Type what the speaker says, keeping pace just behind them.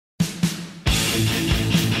How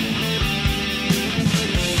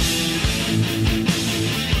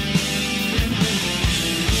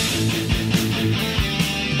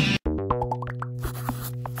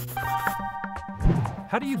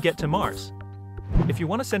do you get to Mars? If you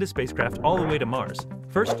want to send a spacecraft all the way to Mars,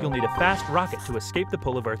 first you'll need a fast rocket to escape the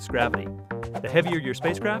pull of Earth's gravity. The heavier your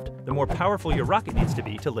spacecraft, the more powerful your rocket needs to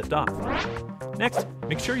be to lift off. Next,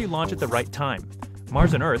 make sure you launch at the right time.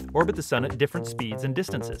 Mars and Earth orbit the Sun at different speeds and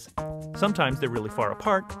distances. Sometimes they're really far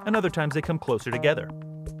apart, and other times they come closer together.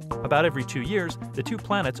 About every 2 years, the two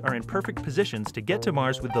planets are in perfect positions to get to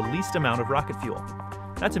Mars with the least amount of rocket fuel.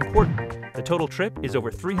 That's important. The total trip is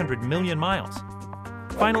over 300 million miles.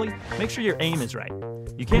 Finally, make sure your aim is right.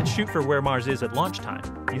 You can't shoot for where Mars is at launch time.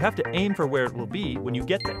 You have to aim for where it will be when you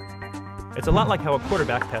get there. It's a lot like how a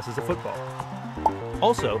quarterback passes a football.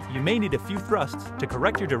 Also, you may need a few thrusts to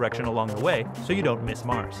correct your direction along the way so you don't miss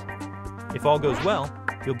Mars. If all goes well,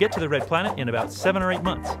 you'll get to the red planet in about 7 or 8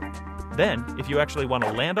 months. Then, if you actually want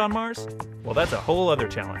to land on Mars, well, that's a whole other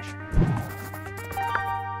challenge.